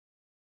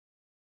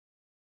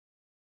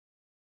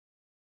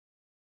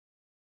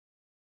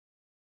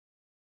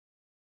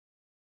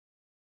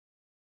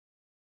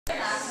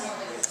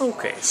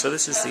Okay, so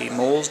this is the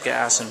moles,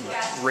 gas, and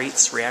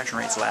reaction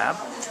rates lab.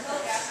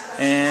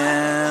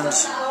 And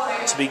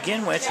to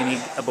begin with, you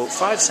need about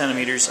 5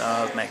 centimeters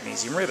of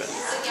magnesium ribbon.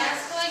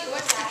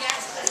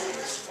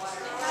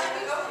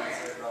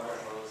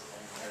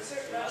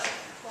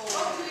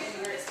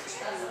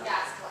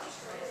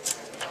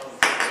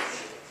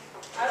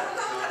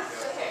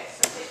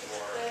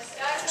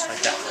 Just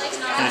like that.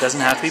 And it doesn't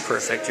have to be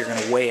perfect, you're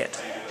going to weigh it.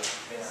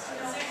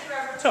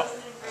 So,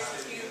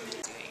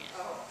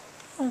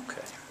 okay.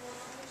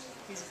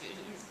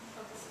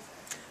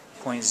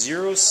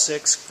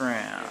 0.06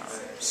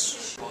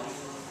 grams.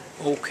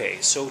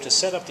 Okay, so to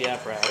set up the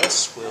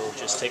apparatus, we'll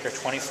just take our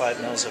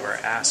 25 mils of our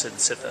acid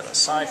and set that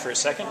aside for a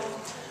second.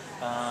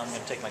 I'm going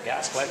to take my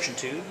gas collection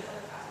tube.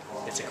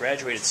 It's a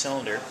graduated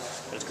cylinder,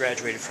 but it's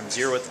graduated from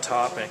 0 at the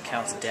top and it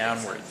counts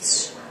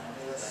downwards.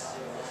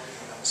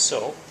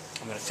 So,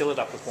 I'm going to fill it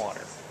up with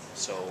water.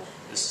 So,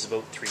 this is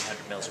about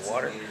 300 mils of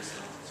water. So I'm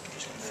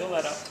just going to fill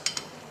that up.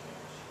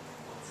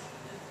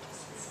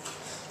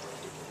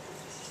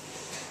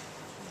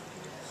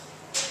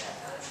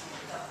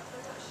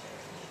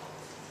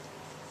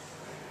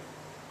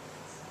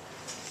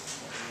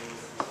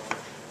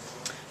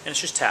 And it's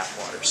just tap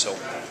water, so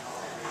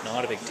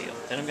not a big deal.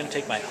 Then I'm going to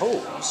take my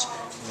hose,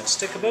 I'm going to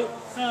stick about,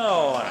 I don't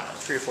know,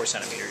 3 or 4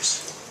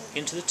 centimeters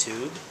into the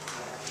tube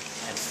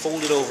and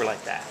fold it over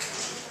like that.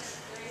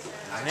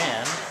 And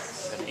then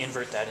I'm going to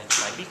invert that into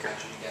my beaker,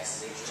 like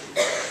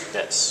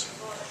this.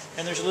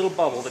 And there's a little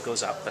bubble that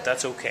goes up, but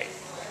that's okay.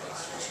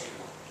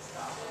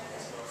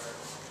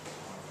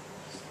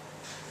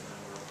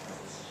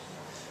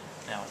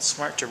 Now it's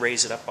smart to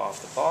raise it up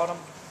off the bottom.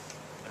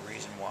 The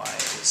reason why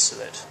is so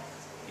that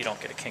you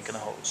don't get a kink in the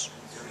hose.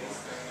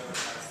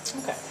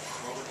 Okay,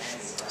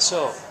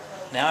 so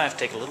now I have to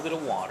take a little bit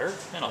of water,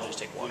 and I'll just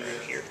take water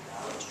out here.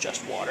 It's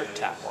just water,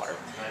 tap water.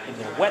 I'm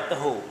going to wet the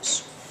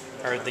hose,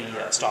 or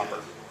the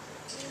stopper,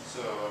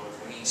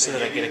 so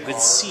that I get a good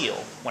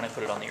seal when I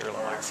put it on the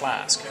Erlenmeyer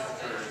flask.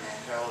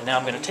 And now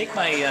I'm going to take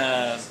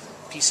my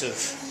piece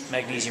of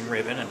magnesium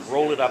ribbon and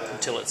roll it up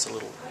until it's a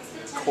little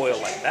coil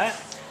like that,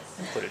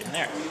 and put it in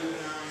there.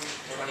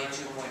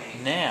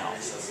 Now,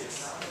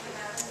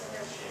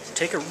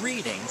 take a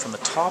reading from the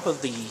top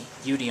of the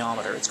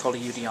eudiometer. It's called a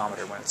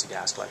eudiometer when it's a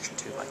gas collection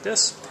tube like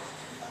this.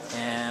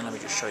 And let me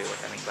just show you what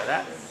I mean by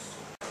that.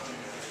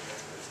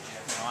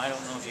 Now, I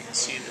don't know if you can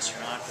see this or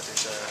not, but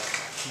there's a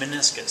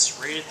meniscus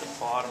right at the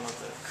bottom of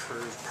the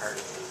curved part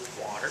of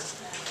the water.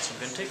 So I'm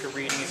going to take a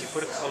reading. If you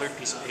put a colored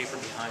piece of paper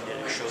behind it,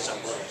 it shows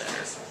up a little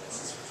better.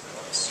 So,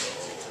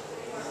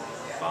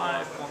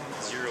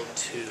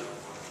 5.02.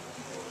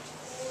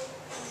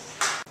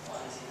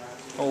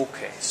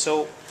 Okay,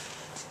 so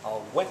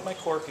I'll wet my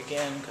cork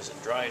again because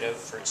it dried out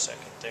for a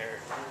second there,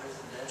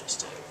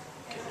 just to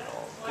get it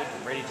all good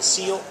and ready to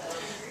seal.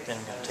 Then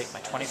I'm going to take my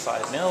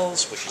 25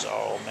 mils, which is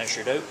all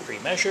measured out,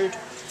 pre-measured,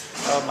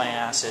 of my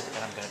acid,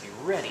 and I'm going to be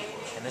ready.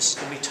 And this is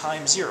going to be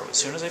time 0. As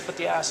soon as I put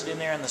the acid in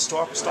there and the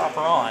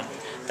stopper on,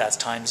 that's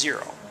time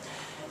 0.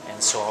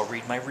 And so I'll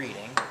read my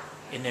reading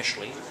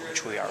initially,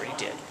 which we already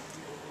did.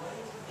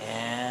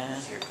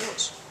 And here it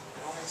goes.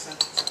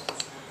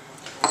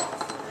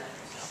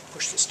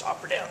 Push the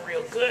stopper down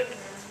real good.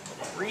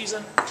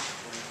 Reason,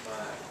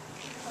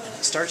 and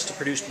it starts to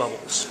produce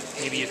bubbles.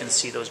 Maybe you can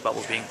see those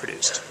bubbles being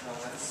produced.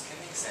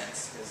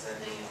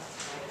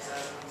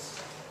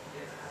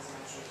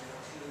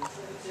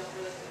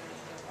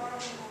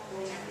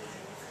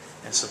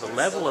 And so the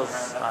level of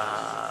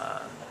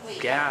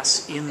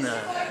gas in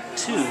the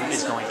tube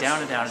is going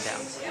down and down and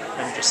down.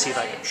 Let me just see if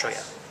I can show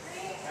you.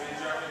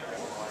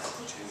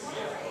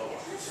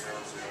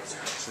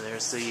 So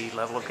there's the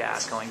level of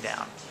gas going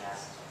down.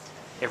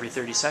 Every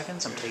 30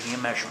 seconds, I'm taking a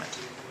measurement,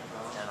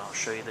 and I'll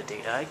show you the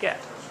data I get.